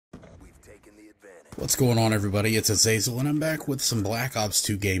What's going on, everybody? It's Azazel, and I'm back with some Black Ops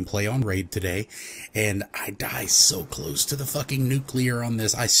 2 gameplay on Raid today, and I die so close to the fucking nuclear on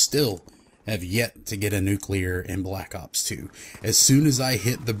this. I still have yet to get a nuclear in Black Ops 2. As soon as I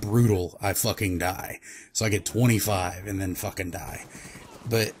hit the brutal, I fucking die. So I get 25 and then fucking die.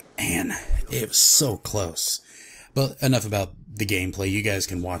 But, man, it was so close. But enough about the gameplay. You guys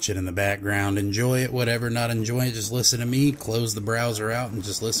can watch it in the background, enjoy it, whatever, not enjoy it, just listen to me, close the browser out, and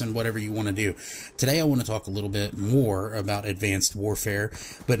just listen, whatever you want to do. Today I want to talk a little bit more about Advanced Warfare,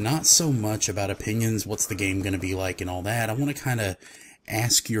 but not so much about opinions, what's the game going to be like and all that. I want to kind of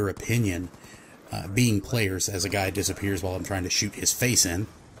ask your opinion, being players, as a guy disappears while I'm trying to shoot his face in.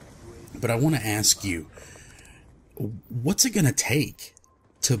 But I want to ask you, what's it going to take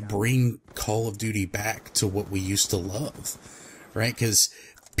to bring Call of Duty back to what we used to love, right? Because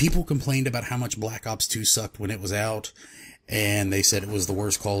people complained about how much Black Ops 2 sucked when it was out, and they said it was the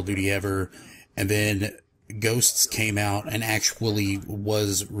worst Call of Duty ever, and then Ghosts came out and actually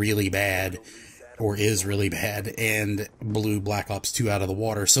was really bad, or is really bad, and blew Black Ops 2 out of the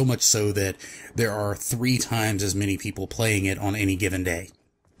water, so much so that there are 3 times as many people playing it on any given day.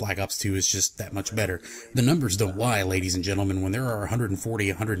 Black Ops 2 is just that much better. The numbers don't lie, ladies and gentlemen. When there are 140,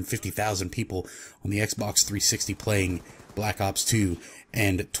 150,000 people on the Xbox 360 playing Black Ops 2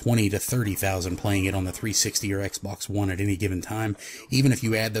 and 20 to 30,000 playing it on the 360 or Xbox One at any given time, even if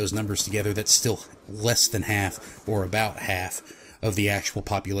you add those numbers together, that's still less than half or about half of the actual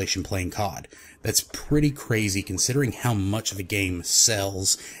population playing CoD. That's pretty crazy considering how much the game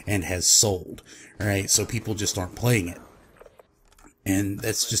sells and has sold. Alright, so people just aren't playing it. And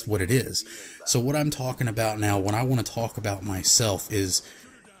that's just what it is. So what I'm talking about now, when I want to talk about myself, is,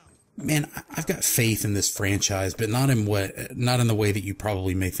 man, I've got faith in this franchise, but not in the way that you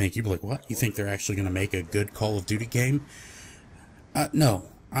probably may think. You'd be like, what? You think they're actually going to make a good Call of Duty game?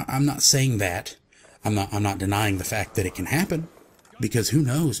 No, I'm not saying that. I'm not denying the fact that it can happen, because who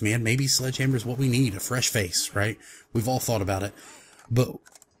knows, man? Maybe Sledgehammer is what we need, a fresh face, right? We've all thought about it. But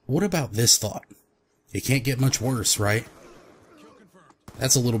what about this thought? It can't get much worse, right?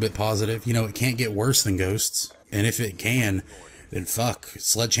 That's a little bit positive. You know, it can't get worse than Ghosts. And if it can, then fuck,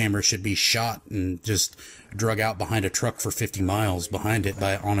 Sledgehammer should be shot and just drug out behind a truck for 50 miles behind it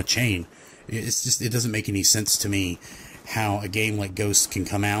on a chain. It's just, it doesn't make any sense to me how a game like Ghosts can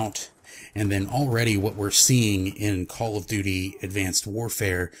come out, and then already what we're seeing in Call of Duty Advanced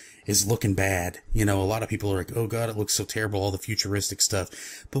Warfare is looking bad. You know, a lot of people are like, oh god, it looks so terrible, all the futuristic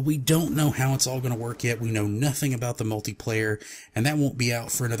stuff. But we don't know how it's all going to work yet. We know nothing about the multiplayer, and that won't be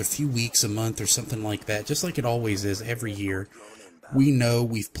out for another few weeks, a month, or something like that, just like it always is every year. We know,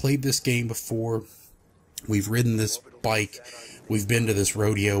 we've played this game before, we've ridden this bike, we've been to this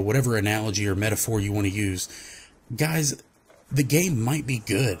rodeo, whatever analogy or metaphor you want to use. Guys, the game might be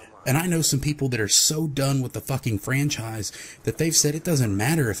good. And I know some people that are so done with the fucking franchise that they've said it doesn't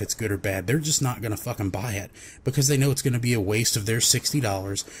matter if it's good or bad. They're just not going to fucking buy it because they know it's going to be a waste of their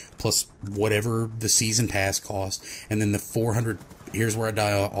 $60 plus whatever the season pass cost. And then the 400, here's where I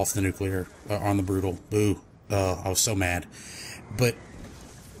die off the nuclear, on the brutal. Boo. I was so mad. But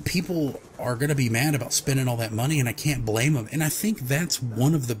people are going to be mad about spending all that money, and I can't blame them. And I think that's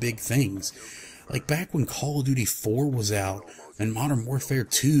one of the big things. Like back when Call of Duty 4 was out, and Modern Warfare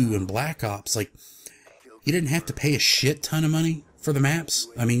 2 and Black Ops, like, you didn't have to pay a shit ton of money for the maps.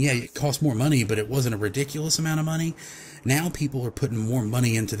 I mean, yeah, it cost more money, but it wasn't a ridiculous amount of money. Now people are putting more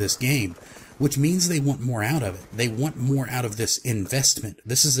money into this game, which means they want more out of it. They want more out of this investment.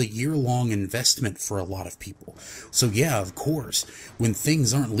 This is a year-long investment for a lot of people. So yeah, of course, when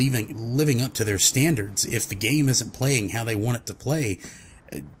things aren't living up to their standards, if the game isn't playing how they want it to play,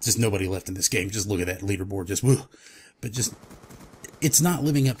 just nobody left in this game. Just look at that leaderboard, just woo. But just, it's not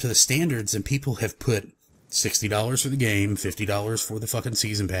living up to the standards, and people have put $60 for the game, $50 for the fucking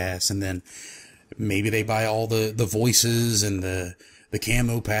season pass, and then maybe they buy all the voices and the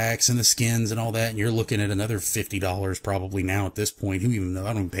camo packs and the skins and all that, and you're looking at another $50 probably now at this point. Who even know? I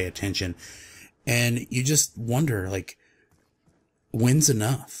don't even pay attention. And you just wonder, like, when's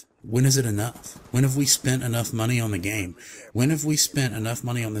enough? When is it enough? When have we spent enough money on the game? When have we spent enough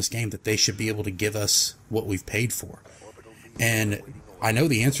money on this game that they should be able to give us what we've paid for? And I know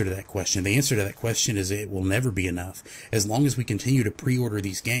the answer to that question. The answer to that question is it will never be enough. As long as we continue to pre-order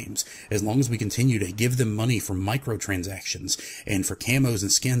these games, as long as we continue to give them money for microtransactions and for camos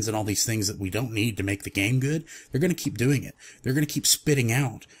and skins and all these things that we don't need to make the game good, they're going to keep doing it. They're going to keep spitting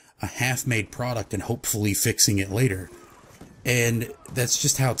out a half-made product and hopefully fixing it later. And that's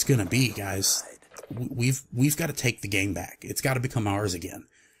just how it's going to be, guys. We've got to take the game back. It's got to become ours again.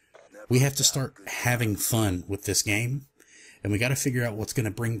 We have to start having fun with this game, and we got to figure out what's going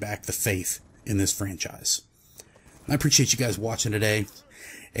to bring back the faith in this franchise. I appreciate you guys watching today,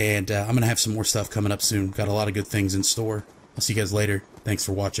 and I'm going to have some more stuff coming up soon. Got a lot of good things in store. I'll see you guys later. Thanks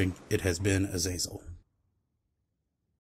for watching. It has been Azazel.